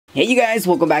Hey you guys,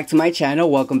 welcome back to my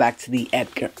channel, welcome back to the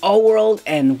Edgar-O world,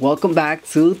 and welcome back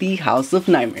to the House of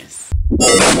Nightmares.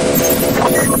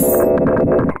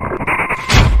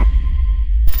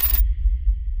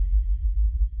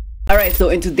 Alright, so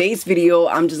in today's video,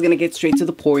 I'm just gonna get straight to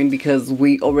the point because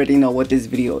we already know what this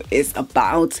video is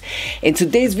about. In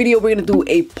today's video, we're gonna do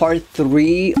a part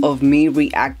 3 of me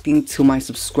reacting to my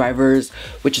subscribers,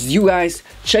 which is you guys,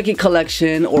 Chucky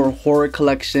collection or horror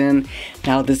collection.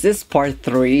 Now, this is part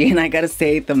 3, and I gotta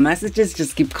say, the messages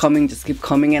just keep coming,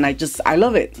 and I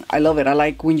love it. I love it. I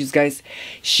like when you guys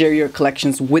share your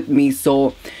collections with me,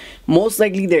 so most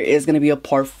likely there is gonna be a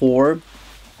part 4,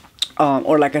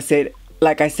 or like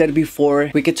I said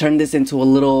before, we could turn this into a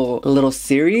little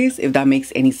series, if that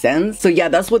makes any sense. So yeah,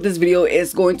 that's what this video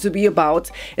is going to be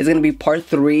about. It's going to be part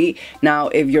 3. Now,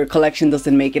 if your collection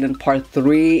doesn't make it in part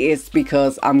 3, it's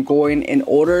because I'm going in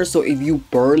order. So if you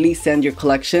barely send your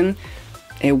collection,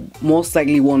 it most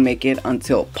likely won't make it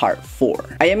until part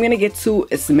 4. I am going to get to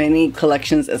as many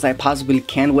collections as I possibly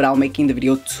can without making the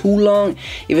video too long,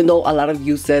 even though a lot of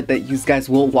you said that you guys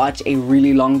will watch a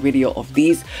really long video of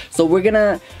these. So we're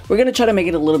gonna try to make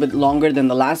it a little bit longer than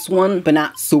the last one, but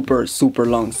not super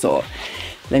long. So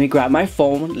let me grab my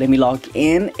phone, let me log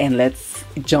in, and let's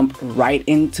jump right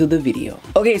into the video.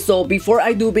 Okay, so before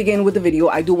I do begin with the video,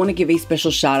 I do want to give a special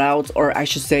shout out, or I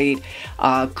should say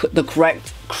the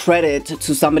correct credit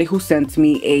to somebody who sent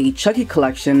me a Chucky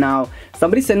collection. Now,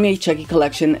 somebody sent me a Chucky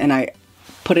collection and I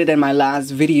put it in my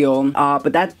last video,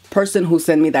 but that person who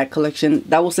sent me that collection,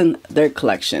 that wasn't their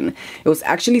collection. It was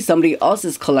actually somebody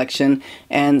else's collection,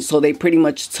 and so they pretty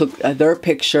much took their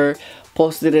picture,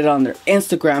 posted it on their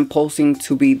Instagram, posting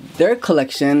to be their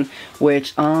collection,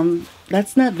 which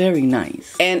that's not very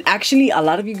nice. And actually, a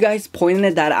lot of you guys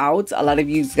pointed that out. A lot of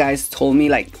you guys told me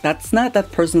like that's not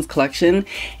that person's collection,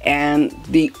 and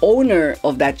the owner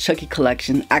of that Chucky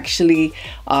collection actually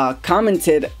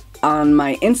commented on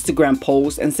my Instagram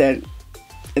post and said,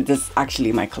 this is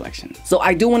actually my collection. So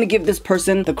I do want to give this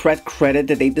person the correct credit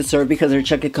that they deserve, because their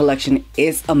Chucky collection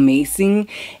is amazing.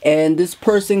 And this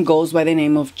person goes by the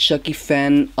name of Chucky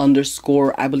Fan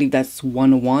 _ I believe that's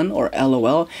 101 or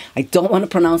LOL. I don't want to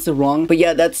pronounce it wrong, but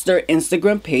yeah, that's their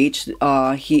Instagram page.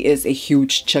 He is a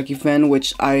huge Chucky fan,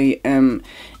 which I am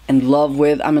in love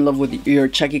with. I'm in love with your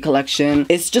Chucky collection.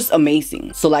 It's just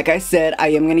amazing. So like I said, I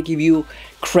am gonna give you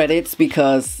credits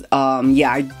because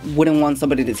yeah, I wouldn't want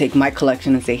somebody to take my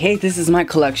collection and say, hey, this is my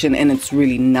collection, and it's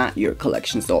really not your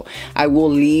collection. So I will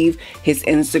leave his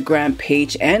Instagram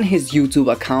page and his YouTube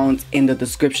account in the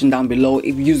description down below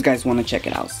if you guys want to check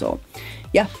it out. So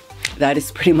yeah, that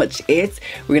is pretty much it.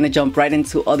 We're gonna jump right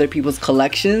into other people's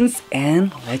collections,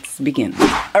 and let's begin.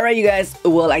 All right, you guys,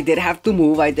 well, I did have to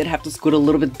move. I did have to scoot a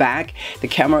little bit back. The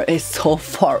camera is so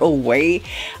far away,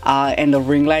 and the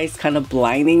ring light is kind of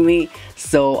blinding me,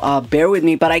 so bear with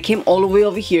me. But I came all the way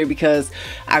over here because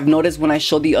I've noticed when I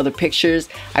show the other pictures,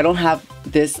 I don't have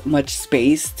this much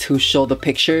space to show the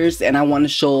pictures, and I want to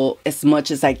show as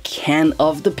much as I can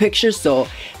of the pictures. So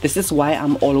this is why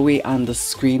I'm all the way on the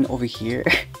screen over here.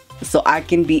 So I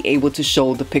can be able to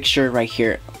show the picture right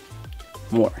here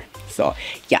more. So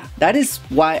yeah, that is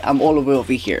why I'm all the way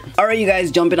over here. Alright, you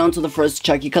guys, jumping on to the first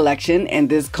Chucky collection, and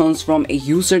this comes from a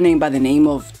username by the name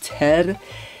of Ted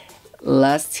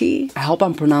Lasty. I hope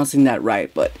I'm pronouncing that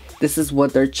right, but this is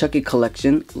what their Chucky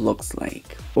collection looks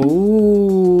like.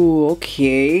 Oh,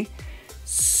 okay.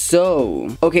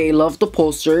 So, okay, love the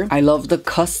poster. I love the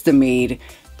custom-made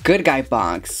good guy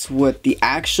box with the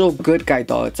actual good guy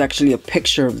doll. It's actually a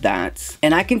picture of that,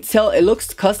 and I can tell it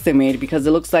looks custom made because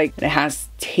it looks like it has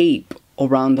tape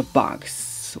around the box.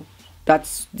 So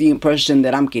that's the impression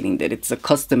that I'm getting, that it's a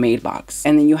custom made box.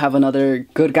 And then you have another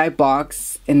good guy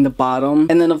box in the bottom,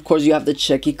 and then of course you have the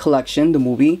Chucky collection, the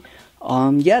movie.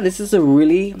 Yeah, this is a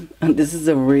really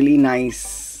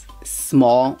nice,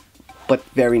 small but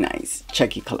very nice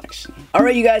Chucky collection.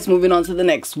 Alright, you guys, moving on to the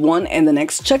next one, and the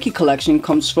next Chucky collection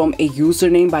comes from a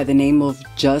username by the name of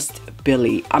Just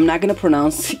Billy. I'm not gonna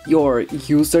pronounce your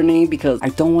username because I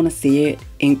don't want to say it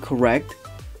incorrect,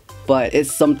 but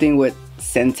it's something with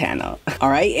Santana.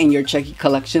 Alright, and your Chucky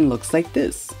collection looks like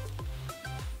this.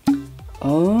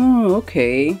 Oh,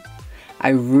 okay. I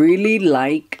really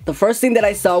like, the first thing that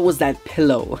I saw was that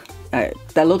pillow.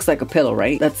 That looks like a pillow,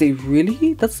 right? That's a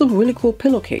really cool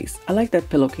pillowcase. I like that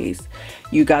pillowcase.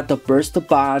 You got the burster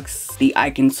box, the I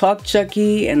Can Talk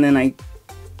Chucky, and then I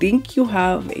think you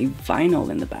have a vinyl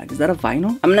in the back. Is that a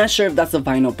vinyl? I'm not sure if that's a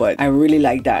vinyl, but I really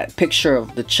like that picture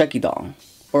of the Chucky doll,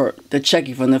 or the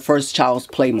Chucky from the first Child's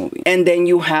Play movie. And then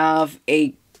you have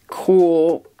a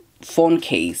cool phone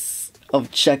case of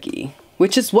Chucky,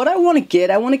 which is what I want to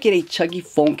get. I want to get a Chucky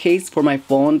phone case for my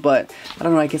phone, but I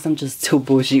don't know, I guess I'm just too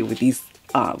bougie with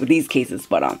these cases.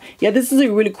 But yeah, this is a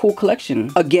really cool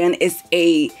collection. Again, it's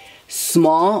a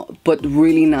small but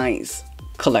really nice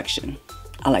collection.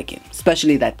 I like it,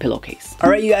 especially that pillowcase. All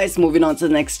right, you guys, moving on to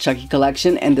the next Chucky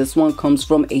collection, and this one comes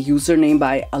from a username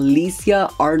by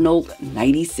Alicia Arnold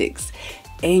 96,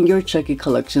 and your Chucky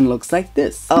collection looks like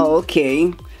this. Oh,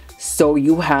 okay, so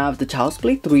you have the Child's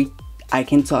Play 3 I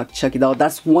Can Talk Chucky doll.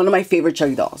 That's one of my favorite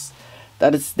Chucky dolls.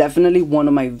 That is definitely one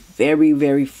of my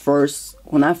very first,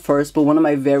 well, not first, but one of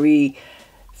my very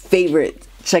favorite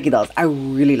Chucky dolls. I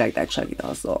really like that Chucky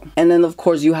doll. So, and then of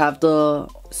course you have the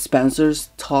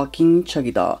Spencer's Talking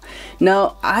Chucky doll.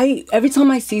 Now, every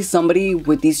time I see somebody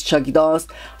with these Chucky dolls,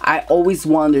 I always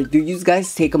wonder, do you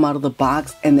guys take them out of the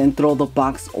box and then throw the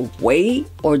box away,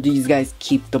 or do you guys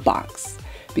keep the box?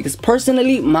 Because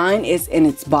personally, mine is in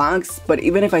its box, but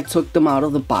even if I took them out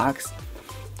of the box,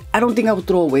 I don't think I would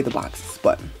throw away the boxes.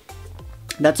 But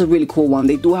that's a really cool one.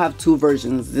 They do have two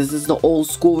versions. This is the old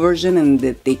school version, and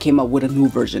they came up with a new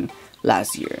version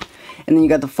last year. And then you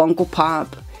got the Funko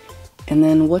Pop. And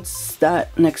then what's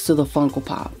that next to the Funko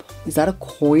Pop? Is that a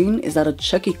coin? Is that a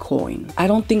Chucky coin? I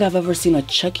don't think I've ever seen a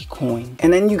Chucky coin.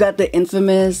 And then you got the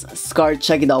infamous scarred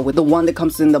Chucky doll, with the one that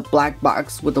comes in the black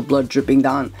box with the blood dripping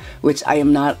down, which I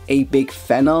am not a big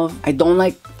fan of. I don't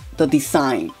like the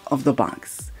design of the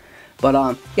box. But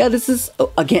yeah, this is,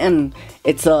 again,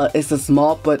 it's a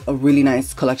small but a really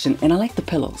nice collection, and I like the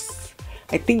pillows.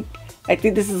 I think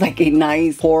this is like a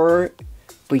nice horror,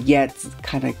 but yet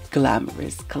kind of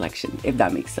glamorous collection, if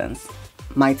that makes sense.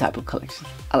 My type of collection.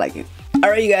 I like it.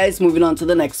 Alright, you guys, moving on to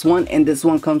the next one, and this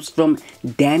one comes from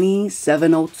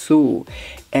Danny702,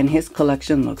 and his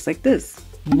collection looks like this.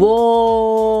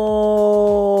 Whoa!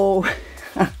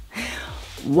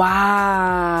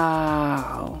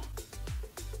 Wow!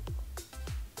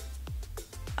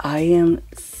 I am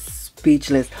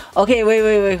speechless. Okay,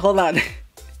 wait, hold on.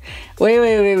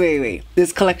 Wait.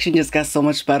 This collection just got so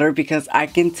much better because I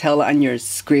can tell on your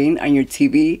screen, on your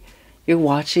TV, you're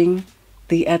watching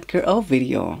the Edgar-O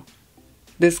video.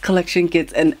 This collection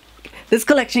gets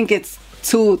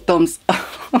 2 thumbs up.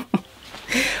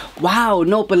 Wow,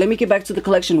 no, but let me get back to the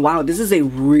collection. Wow, this is a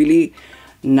really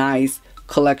nice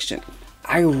collection.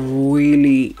 I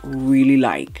really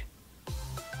like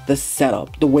the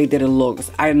setup, the way that it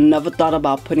looks. I never thought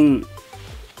about putting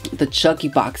the Chucky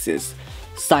boxes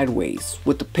sideways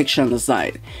with the picture on the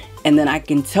side, and then I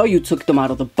can tell you took them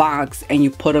out of the box and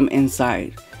you put them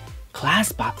inside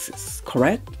glass boxes,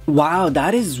 correct? Wow,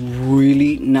 that is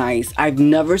really nice. I've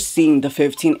never seen the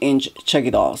 15-inch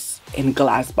Chucky dolls in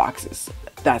glass boxes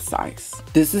that size.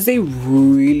 This is a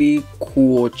really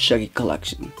cool Chucky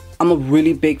collection. I'm a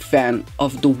really big fan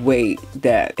of the way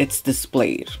that it's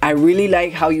displayed. I really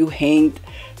like how you hanged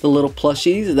the little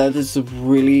plushies. That is a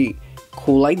really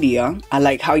cool idea. I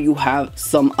like how you have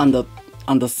some on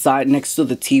the side next to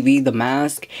the TV, the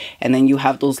mask, and then you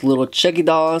have those little Chucky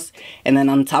dolls, and then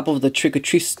on top of the Trick or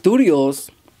Treat Studios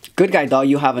Good Guy doll,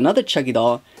 you have another Chucky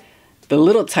doll, the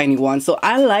little tiny one. So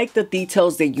I like the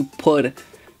details that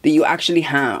you actually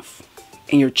have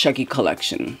in your Chucky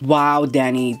collection. Wow,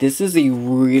 Danny, this is a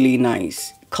really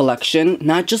nice collection.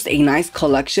 Not just a nice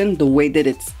collection, the way that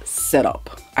it's set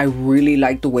up. I really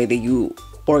like the way that you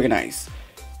organize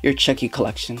your Chucky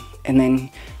collection, and then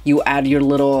you add your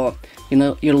little, you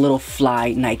know, your little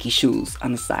fly Nike shoes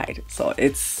on the side. So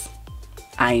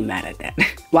I ain't mad at that.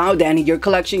 Wow, Danny, your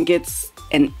collection gets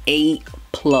an A+++.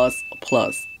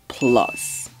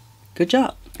 Good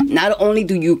job. Not only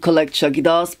do you collect Chucky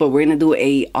dolls, but we're gonna do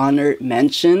a honored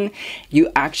mention. You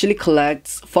actually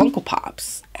collect Funko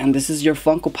Pops, and this is your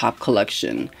Funko Pop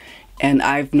collection. And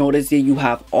I've noticed that you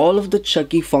have all of the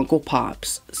Chucky Funko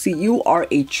Pops. See, you are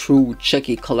a true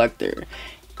Chucky collector,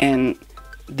 and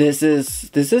this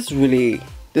is really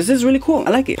cool.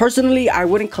 I like it. Personally, I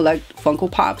wouldn't collect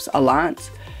Funko Pops a lot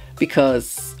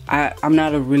because I'm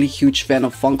not a really huge fan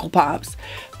of Funko Pops.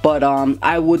 But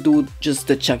I would do just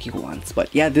the Chucky ones.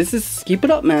 But yeah, keep it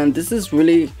up, man. This is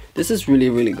really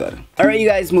good. Alright, you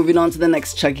guys, moving on to the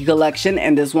next Chucky collection,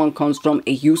 and this one comes from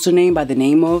a username by the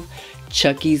name of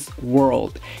Chucky's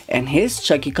World, and his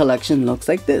Chucky collection looks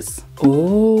like this.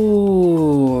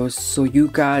 Oh, so you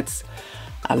got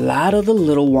a lot of the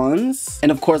little ones,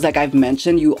 and of course, like I've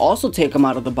mentioned, you also take them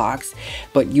out of the box,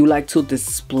 but you like to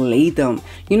display them.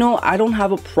 You know, I don't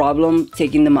have a problem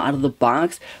taking them out of the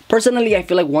box. Personally, I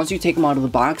feel like once you take them out of the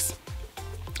box,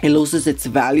 it loses its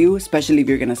value, especially if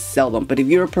you're gonna sell them. But if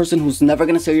you're a person who's never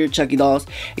gonna sell your Chucky dolls,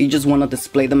 you just want to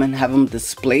display them and have them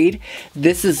displayed,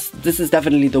 this is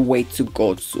definitely the way to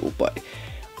go to. But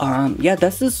yeah,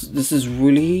 this is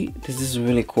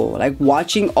really cool. Like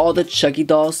watching all the Chucky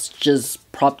dolls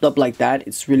just propped up like that,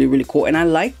 it's really cool. And I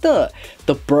like the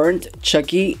burnt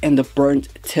Chucky and the burnt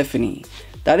Tiffany.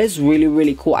 That is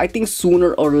really cool. I think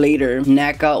sooner or later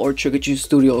NECA or Trick or Treat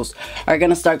Studios are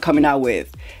gonna start coming out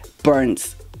with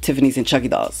burnt Tiffany's and Chucky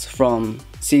dolls from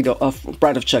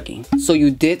Bride of Chucky. So you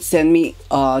did send me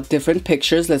different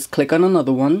pictures. Let's click on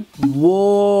another one.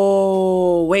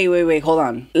 Whoa, wait, hold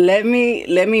on. Let me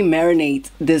marinate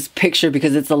this picture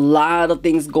because it's a lot of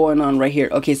things going on right here.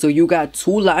 Okay, so you got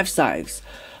two life size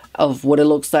of what it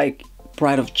looks like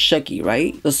Bride of Chucky,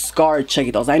 right? The scarred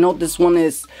Chucky dolls. I know this one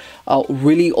is a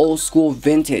really old school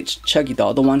vintage Chucky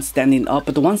doll, the one standing up,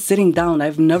 but the one sitting down,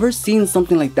 I've never seen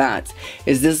something like that.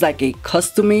 Is this like a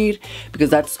custom made? Because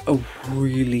that's a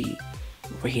really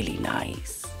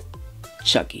nice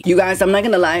Chucky. You guys, I'm not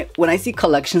gonna lie, when I see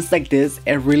collections like this,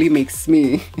 it really makes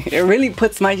me, it really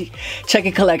puts my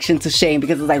Chucky collection to shame,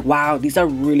 because it's like, wow, these are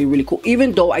really cool.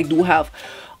 Even though I do have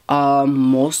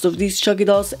most of these Chucky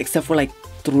dolls except for like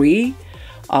 3,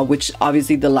 which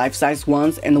obviously the life-size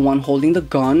ones and the one holding the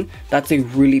gun, that's a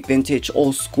really vintage,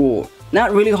 old school,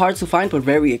 not really hard to find but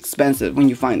very expensive when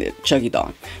you find it, Chucky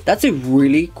doll. That's a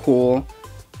really cool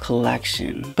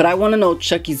collection. But I want to know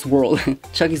Chucky's World.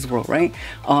 Chucky's World, right?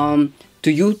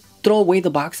 Do you throw away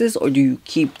the boxes or do you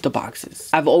keep the boxes?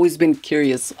 I've always been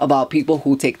curious about people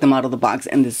who take them out of the box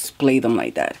and display them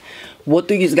like that. What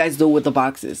do you guys do with the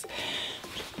boxes?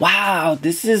 Wow,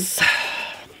 this is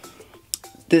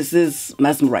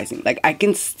mesmerizing. Like, I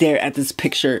can stare at this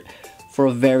picture for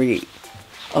a very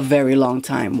long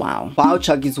time. Wow,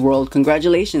 Chucky's World,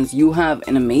 congratulations, you have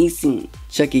an amazing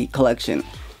Chucky collection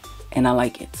and I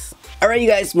like it. All right, you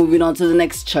guys, moving on to the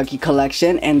next Chucky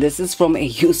collection, and this is from a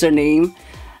username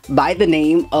by the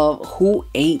name of Who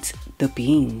Ate the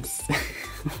Beans.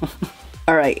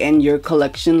 All right, and your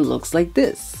collection looks like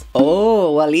this.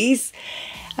 Oh, at least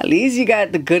you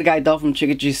got the good guy doll from Trick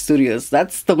or Treat Studios.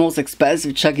 That's the most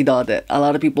expensive Chucky doll that a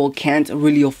lot of people can't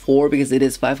really afford because it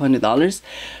is $500.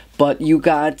 But you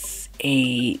got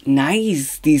a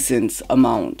nice, decent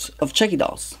amount of Chucky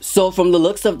dolls. So from the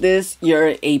looks of this,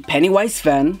 you're a Pennywise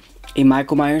fan, a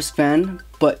Michael Myers fan,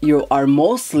 but you are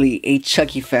mostly a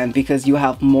Chucky fan because you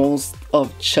have most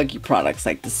of Chucky products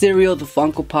like the cereal, the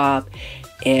Funko Pop,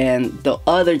 and the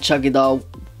other Chucky doll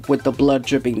with the blood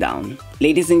dripping down.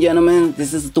 Ladies and gentlemen,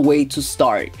 this is the way to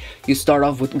start. You start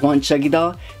off with one Chucky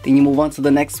doll, then you move on to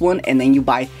the next one, and then you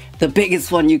buy the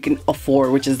biggest one you can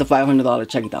afford, which is the $500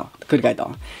 Chucky doll, the good guy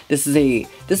doll. This is a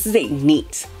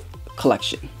neat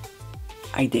collection.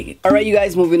 I dig it. Alright, you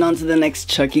guys, moving on to the next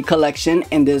Chucky collection,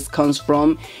 and this comes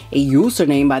from a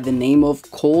username by the name of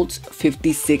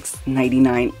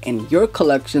Colt5699, and your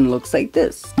collection looks like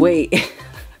this. Wait,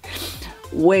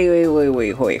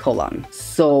 hold on.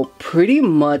 So pretty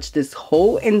much this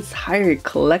whole entire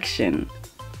collection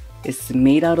is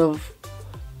made out of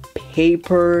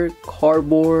paper,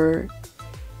 cardboard,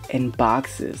 and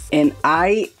boxes, and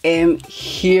I am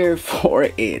here for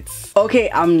it. Okay,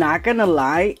 I'm not gonna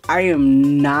lie, I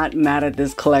am not mad at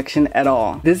this collection at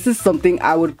all. This is something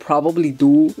I would probably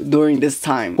do during this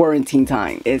time, quarantine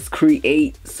time, is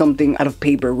create something out of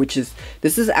paper,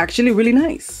 this is actually really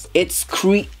nice. It's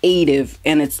creative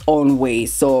in its own way,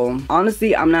 so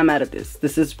honestly, I'm not mad at this.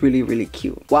 This is really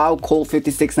cute. Wow,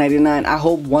 Colt5699, I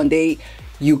hope one day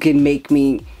you can make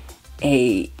me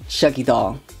a Chucky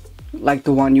doll like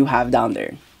the one you have down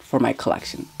there for my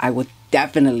collection. I would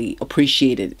definitely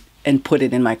appreciate it and put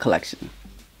it in my collection.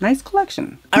 Nice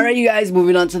collection. Alright, you guys,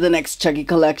 moving on to the next Chucky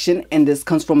collection, and this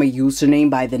comes from a username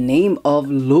by the name of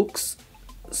Luke's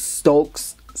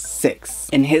Stokes 6,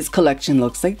 and his collection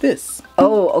looks like this.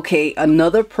 Oh, okay,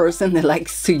 another person that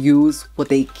likes to use what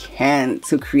they can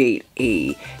to create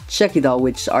a Chucky doll,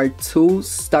 which are 2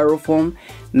 styrofoam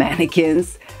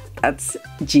mannequins. That's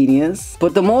genius.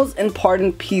 But the most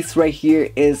important piece right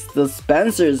here is the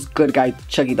Spencer's Good Guy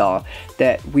Chucky doll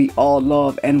that we all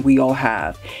love and we all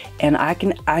have. And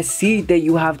I see that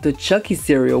you have the Chucky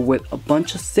cereal with a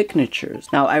bunch of signatures.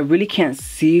 Now I really can't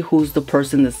see who's the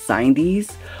person that signed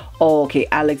these. Oh, okay,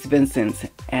 Alex, Vincent,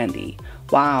 Andy.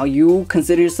 Wow, you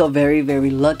consider yourself very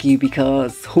lucky,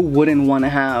 because who wouldn't want to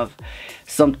have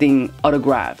something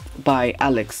autographed by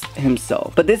Alex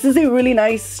himself? But this is a really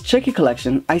nice Chucky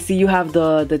collection. I see you have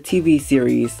the TV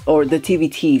series, or the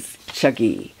TVT's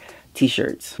Chucky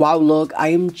t-shirts. Wow, look, I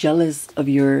am jealous of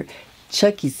your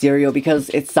Chucky cereal because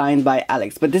it's signed by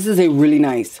Alex. But this is a really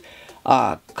nice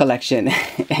collection.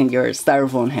 And your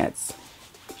styrofoam heads.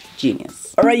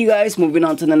 Genius. Alright, you guys, moving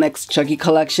on to the next Chucky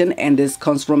collection, and this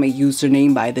comes from a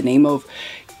username by the name of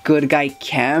Good Guy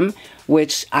Cam,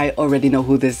 which I already know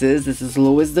who this is. This is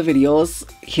Louis the Videos.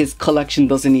 His collection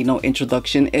doesn't need no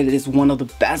introduction. It is one of the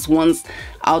best ones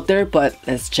out there, but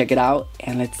let's check it out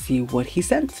and let's see what he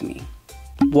sent to me.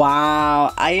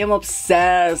 Wow, I am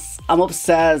obsessed. I'm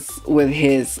obsessed with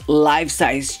his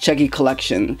life-size Chucky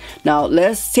collection. Now,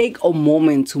 let's take a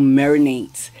moment to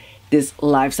marinate this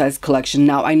life-size collection.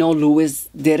 Now, I know Louis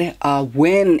did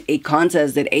win a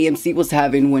contest that AMC was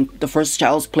having when the first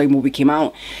Child's Play movie came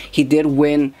out. He did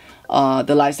win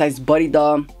the life-size Buddy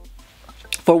doll.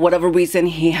 For whatever reason,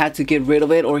 he had to get rid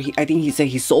of it, or I think he said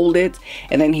he sold it,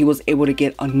 and then he was able to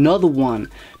get another one.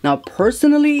 Now,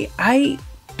 personally, I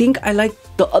think I like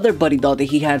the other Buddy doll that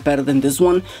he had better than this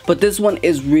one, but this one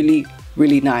is really,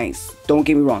 really nice. Don't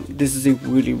get me wrong, this is a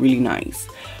really, really nice.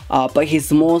 But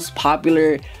his most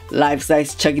popular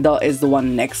life-size Chucky doll is the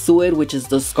one next to it, which is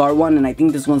the Scar one, and I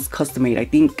think this one's custom made. I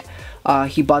think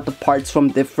he bought the parts from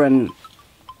different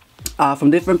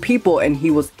people, and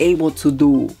he was able to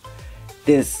do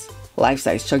this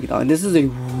life-size Chucky doll. And this is a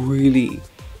really,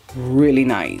 really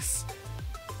nice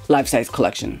life-size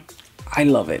collection. I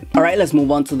love it. All right, let's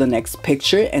move on to the next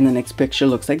picture, and the next picture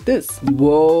looks like this.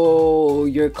 Whoa,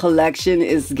 your collection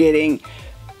is getting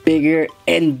bigger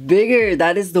and bigger.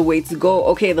 That is the way to go.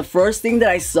 Okay, the first thing that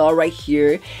I saw right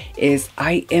here is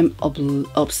I am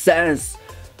obsessed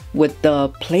with the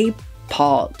Play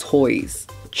Paw Toys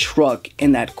truck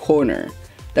in that corner.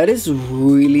 That is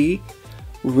really,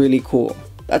 really cool.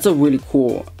 That's a really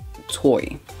cool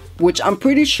toy, which I'm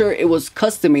pretty sure it was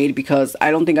custom made, because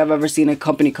I don't think I've ever seen a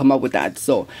company come up with that.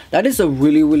 So that is a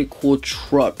really, really cool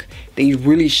truck. They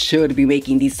really should be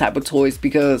making these type of toys,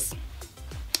 because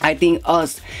I think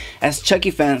us as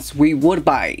Chucky fans, we would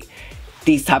buy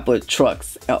these type of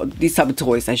trucks, these type of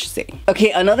toys, I should say.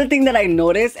 Okay, another thing that I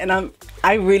noticed, and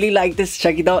I really like this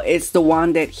Chucky doll. It's the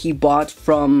one that he bought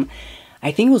from,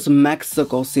 I think it was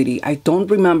Mexico City. I don't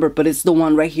remember, but it's the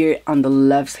one right here on the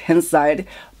left hand side,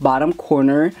 bottom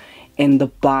corner, in the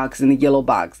box, in the yellow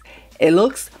box. It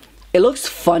looks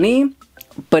funny,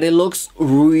 but it looks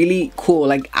really cool.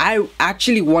 Like, I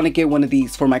actually want to get one of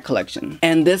these for my collection.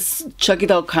 And this Chucky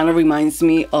doll kind of reminds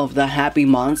me of the Happy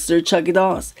Monster Chucky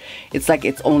dolls. It's like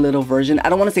its own little version. I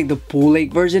don't want to say the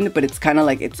bootleg version, but it's kind of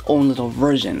like its own little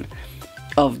version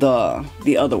of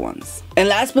the other ones. And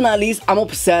last but not least, I'm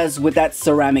obsessed with that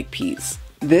ceramic piece.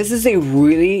 This is a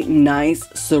really nice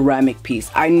ceramic piece.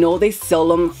 I know they sell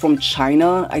them from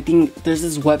China. I think there's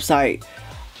this website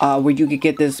where you could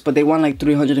get this, but they want like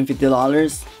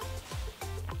 $350.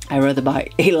 I'd rather buy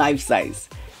a life size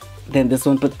than this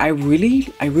one, but I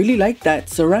really like that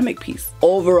ceramic piece.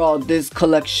 Overall, this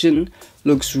collection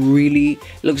looks really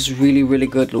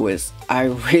good, Louis. I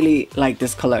really like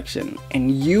this collection,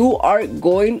 and you are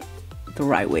going the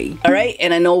right way. All right,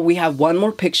 and I know we have one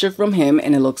more picture from him,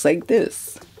 and it looks like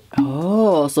this.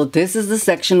 Oh, so this is the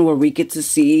section where we get to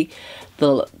see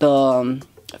the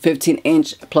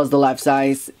 15-inch plus the life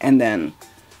size, and then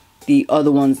the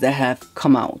other ones that have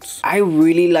come out. I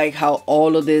really like how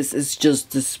all of this is just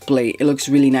displayed. It looks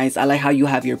really nice. I like how you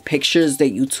have your pictures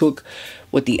that you took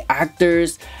with the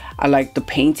actors. I like the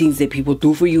paintings that people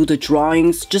do for you, the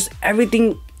drawings. Just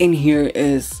everything in here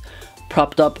is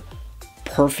propped up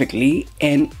perfectly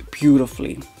and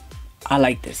beautifully. I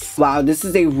like this. Wow, this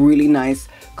is a really nice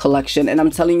collection, and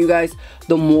I'm telling you guys,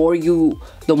 the more you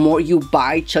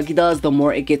buy Chucky dolls, the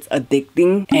more it gets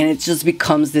addicting, and it just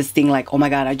becomes this thing like, oh my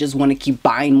god, I just want to keep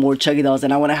buying more Chucky dolls,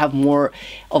 and I want to have more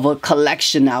of a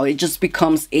collection now. It just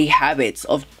becomes a habit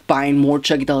of buying more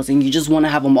Chucky dolls, and you just want to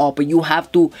have them all. But you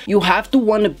have to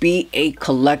want to be a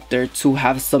collector to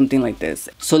have something like this.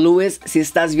 So Luis, si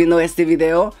estás viendo este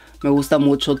video, me gusta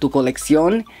mucho tu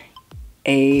colección.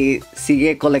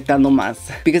 Sigue colectando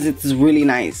más, because it's really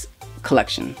nice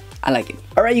collection. I like it.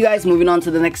 Alright, you guys, moving on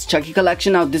to the next Chucky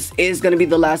collection. Now, this is gonna be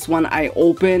the last one I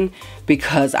open,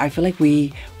 because I feel like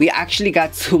we actually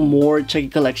got some more Chucky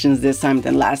collections this time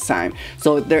than last time.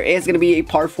 So there is gonna be a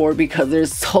part 4, because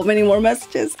there's so many more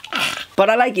messages.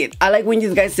 But I like it. I like when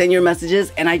you guys send your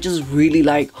messages, and I just really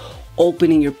like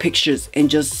opening your pictures and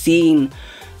just seeing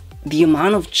the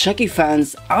amount of Chucky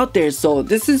fans out there. So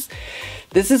this is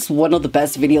one of the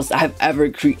best videos I've ever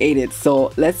created.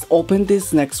 So let's open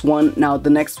this next one. Now, the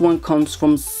next one comes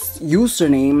from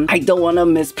username. I don't want to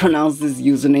mispronounce this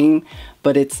username,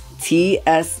 but it's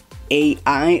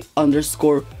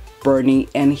TSAI_Bernie,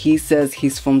 and he says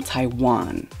he's from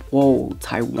Taiwan. Whoa,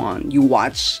 Taiwan. You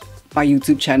watch my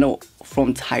YouTube channel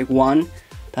from Taiwan?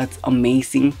 That's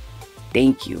amazing.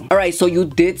 Thank you. All right, so you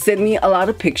did send me a lot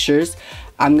of pictures.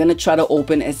 I'm gonna try to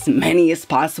open as many as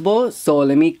possible. So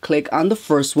let me click on the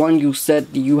first one. You said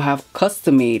you have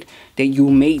custom made, that you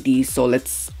made these. So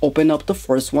let's open up the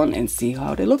first one and see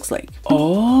how it looks like.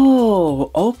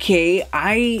 Oh, okay.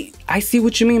 I see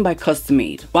what you mean by custom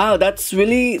made. Wow, that's a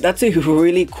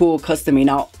really cool custom made.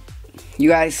 Now, you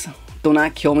guys, do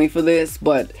not kill me for this,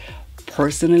 but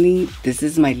personally, this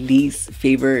is my least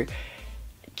favorite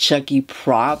Chucky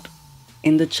prop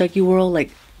in the Chucky world.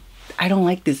 Like, I don't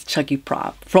like this Chucky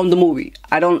prop from the movie.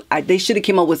 They should have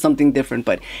came up with something different.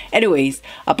 But anyways,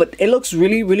 but it looks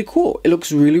really, really cool. It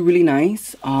looks really, really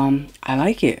nice. I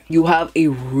like it. You have a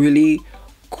really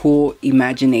cool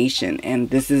imagination, and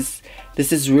this is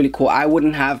really cool. I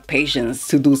wouldn't have patience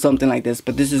to do something like this,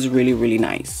 but this is really, really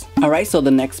nice. All right, so the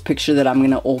next picture that I'm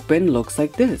gonna open looks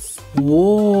like this.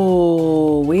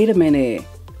 Whoa, wait a minute.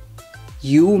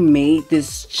 You made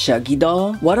this Chucky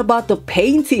doll? What about the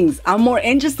paintings? I'm more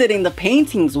interested in the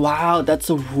paintings. Wow, that's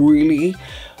a really,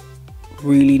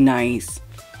 really nice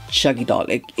Chucky doll.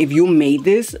 Like, if you made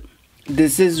this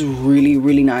is really,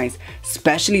 really nice.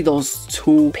 Especially those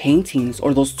two paintings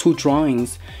or those two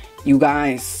drawings. You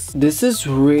guys, this is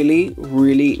really,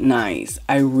 really nice.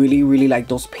 I really, really like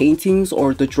those paintings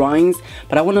or the drawings.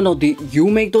 But I want to know, did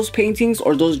you make those paintings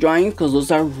or those drawings? Because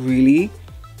those are really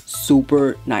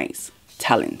super nice.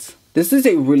 Talent. This is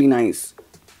a really nice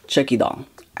Chucky doll.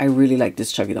 I really like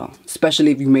this Chucky doll,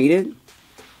 especially if you made it.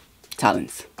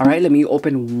 Talents. All right, let me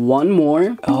open one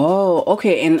more. Oh,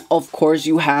 okay. And of course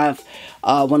you have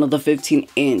one of the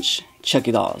 15-inch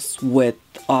Chucky dolls with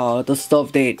the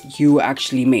stuff that you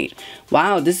actually made.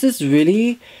 Wow, this is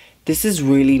really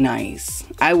nice.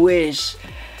 I wish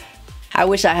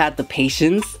I had the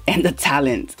patience and the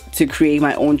talent to create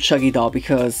my own Chucky doll,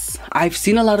 because I've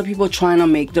seen a lot of people trying to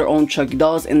make their own Chucky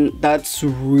dolls, and that's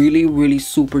really, really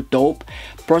super dope.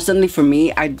 Personally, for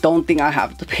me, I don't think I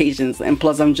have the patience, and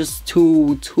plus I'm just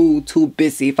too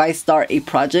busy. If I start a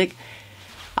project,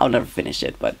 I'll never finish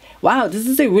it. But wow, this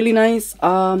is a really nice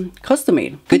custom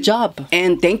made. Good job.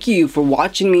 And thank you for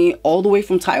watching me all the way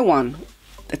from Taiwan.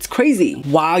 It's crazy.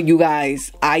 Wow, you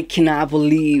guys, I cannot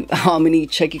believe how many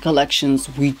Chucky collections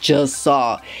we just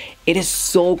saw. It is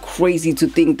so crazy to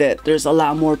think that there's a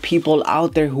lot more people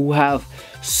out there who have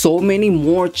so many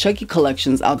more Chucky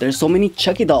collections out there, so many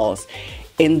Chucky dolls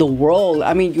in the world.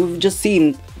 I mean, you've just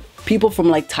seen people from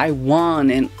like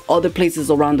Taiwan and other places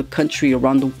around the country,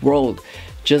 around the world,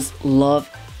 just love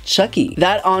Chucky.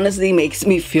 That honestly makes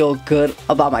me feel good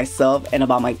about myself and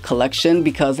about my collection,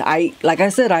 because like I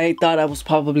said, I thought I was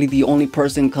probably the only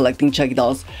person collecting Chucky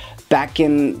dolls back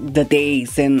in the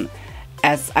days. And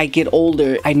as I get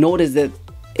older, I noticed that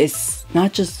it's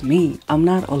not just me. I'm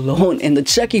not alone in the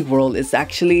Chucky world. It's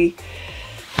actually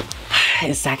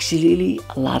a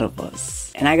lot of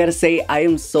us. And I gotta say, I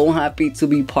am so happy to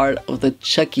be part of the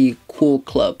Chucky Cool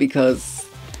Club, because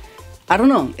I don't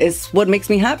know, it's what makes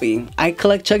me happy. I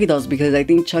collect Chucky dolls because I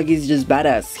think Chucky's just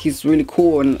badass. He's really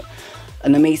cool and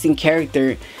an amazing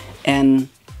character, and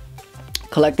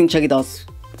collecting Chucky dolls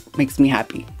makes me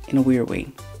happy in a weird way,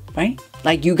 right?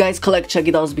 Like, you guys collect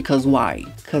Chucky dolls because why?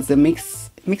 Because it makes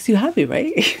you happy,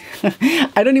 right?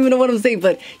 I don't even know what I'm saying,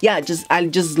 but yeah, I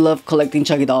just love collecting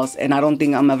Chucky dolls, and I don't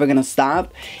think I'm ever gonna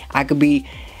stop. I could be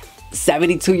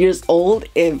 72 years old.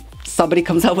 If somebody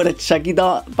comes out with a Chucky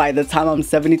doll, by the time I'm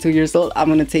 72 years old, I'm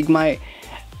gonna take my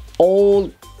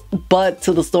old butt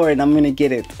to the store and I'm gonna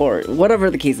get it, or whatever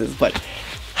the case is. But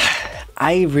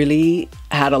I really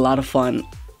had a lot of fun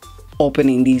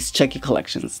opening these Chucky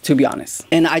collections, to be honest.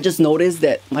 And I just noticed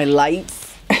that my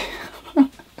lights,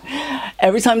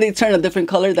 every time they turn a different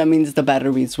color, that means the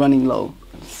battery is running low.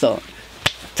 So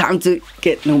time to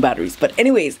get new batteries. But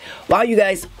anyways, wow, you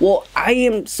guys, well, I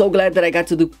am so glad that I got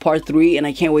to do part 3, and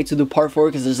I can't wait to do part 4,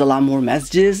 because there's a lot more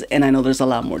messages and I know there's a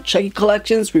lot more Chucky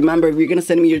collections. Remember, if you're gonna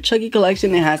send me your Chucky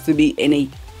collection, it has to be in a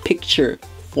picture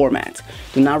format.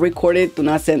 Do not record it, do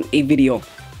not send a video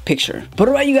picture. But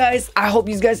alright, you guys, I hope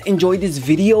you guys enjoyed this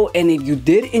video, and if you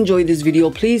did enjoy this video,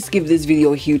 please give this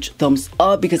video a huge thumbs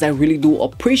up, because I really do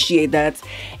appreciate that.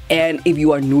 And if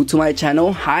you are new to my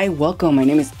channel, hi, welcome. My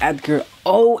name is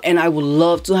Edgar-O, and I would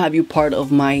love to have you part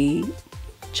of my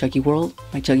Chucky world,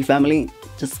 my Chucky family,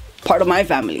 just part of my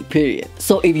family, period.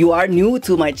 So if you are new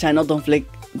to my channel, don't forget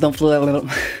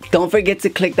to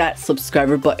click that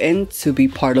subscriber button to be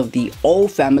part of the O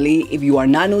family. If you are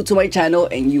not new to my channel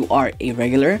and you are a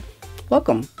regular,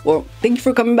 welcome, or thank you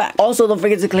for coming back. Also, don't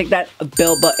forget to click that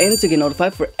bell button to get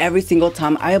notified for every single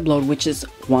time I upload, which is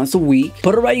once a week.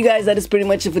 But alright, you guys, that is pretty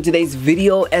much it for today's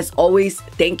video. As always,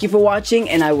 thank you for watching,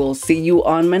 and I will see you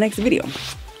on my next video.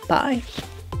 Bye.